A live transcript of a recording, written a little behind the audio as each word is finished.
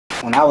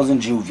When I was in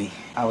juvie,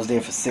 I was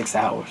there for 6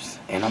 hours.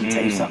 And I'm gonna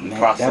tell you something, man.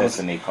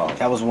 Processing, they call it.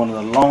 That was one of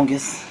the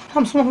longest.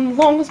 One of the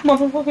longest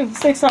motherfucking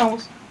 6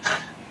 hours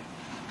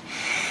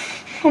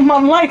of my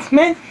life,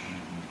 man.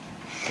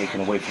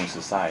 Taken away from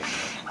society.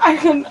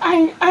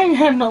 I ain't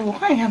had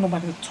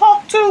nobody to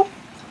talk to.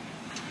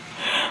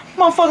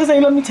 Motherfuckers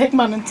ain't let me take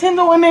my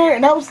Nintendo in there,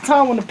 and that was the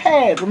time when the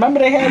pad. Remember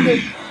they had the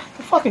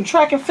fucking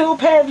track and field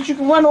pad that you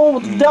can run on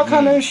with the duck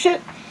hunter and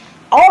shit?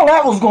 All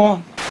that was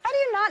gone. How do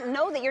you not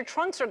know that your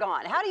trunks are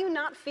gone? How do you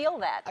not feel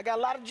that? I got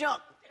a lot of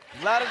junk.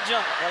 A lot of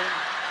junk.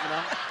 You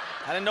know,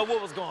 I didn't know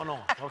what was going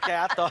on. Okay,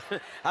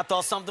 I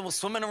thought something was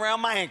swimming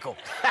around my ankle.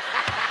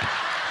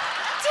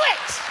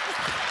 Switch!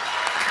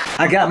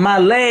 I got my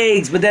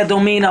legs, but that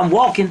don't mean I'm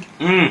walking.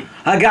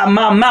 I got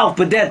my mouth,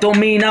 but that don't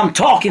mean I'm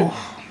talking.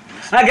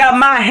 I got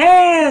my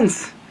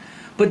hands,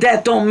 but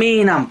that don't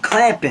mean I'm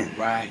clapping.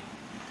 Right.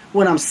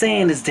 What I'm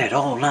saying is that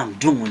all I'm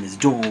doing is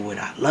doing what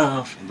I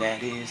love. And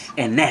that is?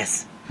 And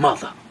that's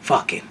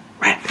motherfucking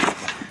rapping.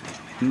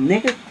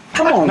 Nigga,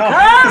 come on, No,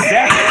 cuz!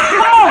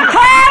 Come on,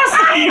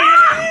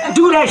 cuz!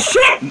 Do that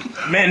shit!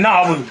 Man,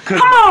 no, Come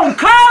on,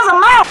 cuz,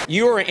 I'm out!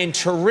 You're in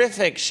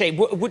terrific shape.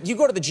 You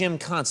go to the gym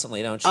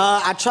constantly, don't you?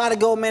 I try to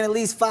go, man, at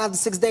least 5 to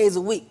 6 days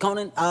a week,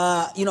 Conan.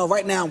 You know,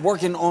 right now I'm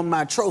working on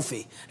my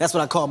trophy. That's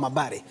what I call my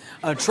body,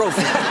 a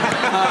trophy.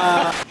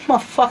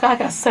 Motherfucker, I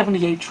got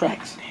 78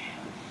 tracks.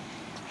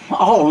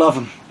 All of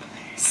them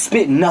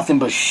spitting nothing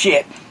but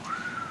shit.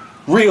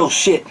 Real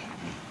shit.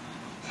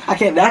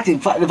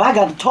 If I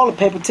got the toilet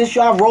paper tissue,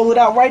 I roll it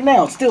out right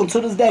now. Still to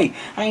this day,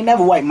 I ain't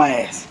never wiped my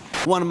ass.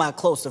 One of my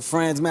closer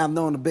friends, man, I've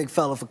known the big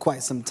fella for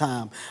quite some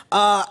time.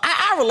 Our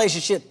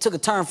relationship took a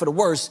turn for the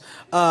worse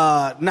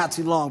not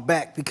too long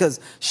back because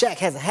Shaq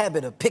has a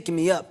habit of picking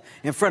me up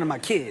in front of my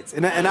kids,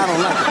 and I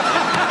don't like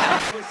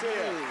it.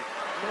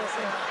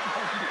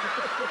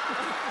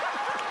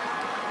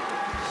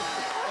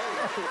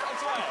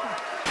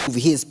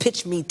 He has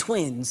pitched me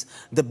twins,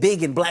 the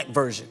big and black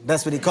version.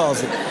 That's what he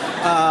calls it.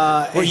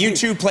 Where you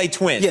two play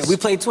twins. Yeah, we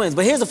play twins.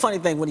 But here's the funny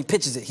thing when he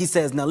pitches it. He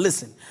says, now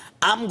listen,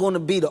 I'm going to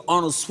be the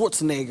Arnold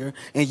Schwarzenegger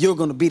and you're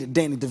going to be the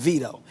Danny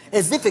DeVito.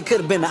 As if it could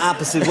have been the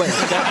opposite way.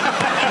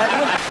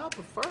 I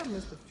prefer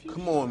Mr. Fuchsia.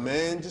 Come on,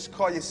 man. Just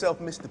call yourself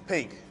Mr.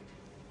 Pink.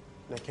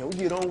 Now, can we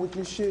get on with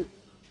this shit?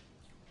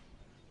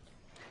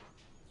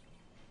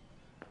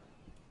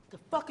 The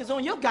fuck is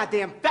on your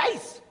goddamn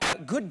face?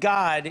 Good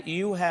God,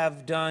 you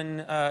have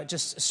done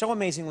just so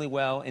amazingly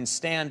well in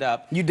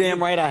stand-up. You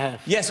damn right I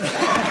have. Yes.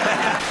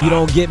 You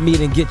don't get me,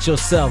 then get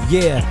yourself.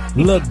 Yeah,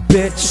 look,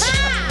 bitch,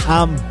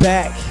 I'm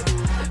back.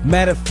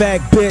 Matter of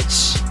fact,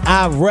 bitch,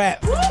 I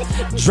rap.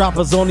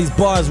 Droppers on these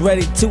bars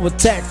ready to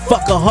attack.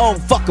 Fuck a hoe,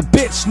 fuck a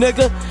bitch,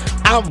 nigga.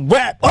 I'm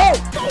rap.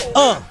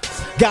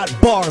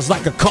 Got bars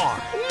like a car.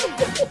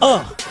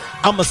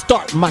 I'ma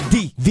start my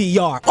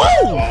DVR.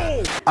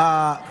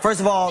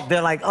 First of all,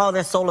 they're like, oh,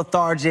 they're so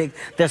lethargic.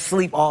 They're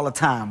asleep all the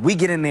time. We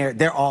get in there,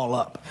 they're all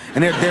up.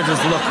 And they're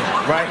just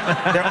looking, right?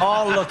 They're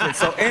all looking.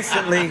 So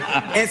instantly,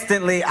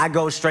 I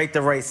go straight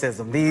to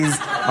racism. These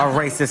are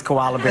racist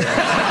koala bears.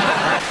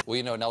 Well,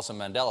 you know what Nelson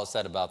Mandela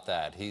said about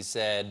that. He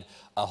said,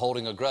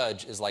 holding a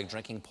grudge is like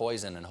drinking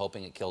poison and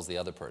hoping it kills the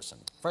other person.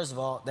 First of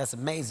all, that's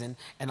amazing,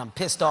 and I'm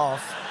pissed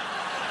off.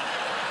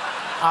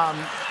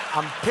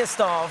 I'm pissed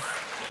off.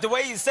 The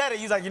way you said it,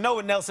 you was like, you know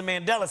what Nelson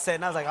Mandela said,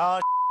 and I was like,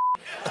 oh,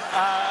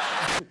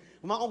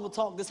 when my uncle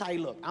talk, this how he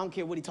look. I don't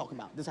care what he talking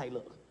about. This how he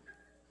look.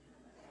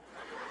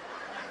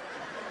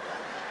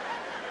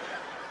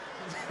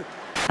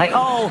 Like,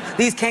 oh,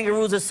 these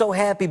kangaroos are so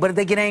happy, but if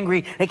they get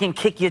angry, they can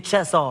kick your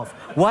chest off.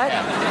 What?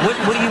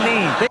 What do you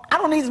mean? I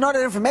don't need to know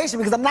that information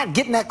because I'm not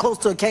getting that close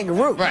to a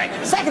kangaroo. Right.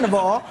 Second of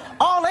all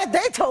that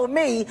they told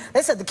me,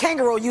 they said the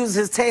kangaroo uses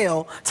his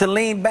tail to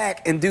lean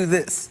back and do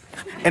this.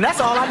 And that's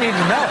all I need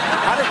to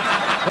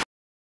know.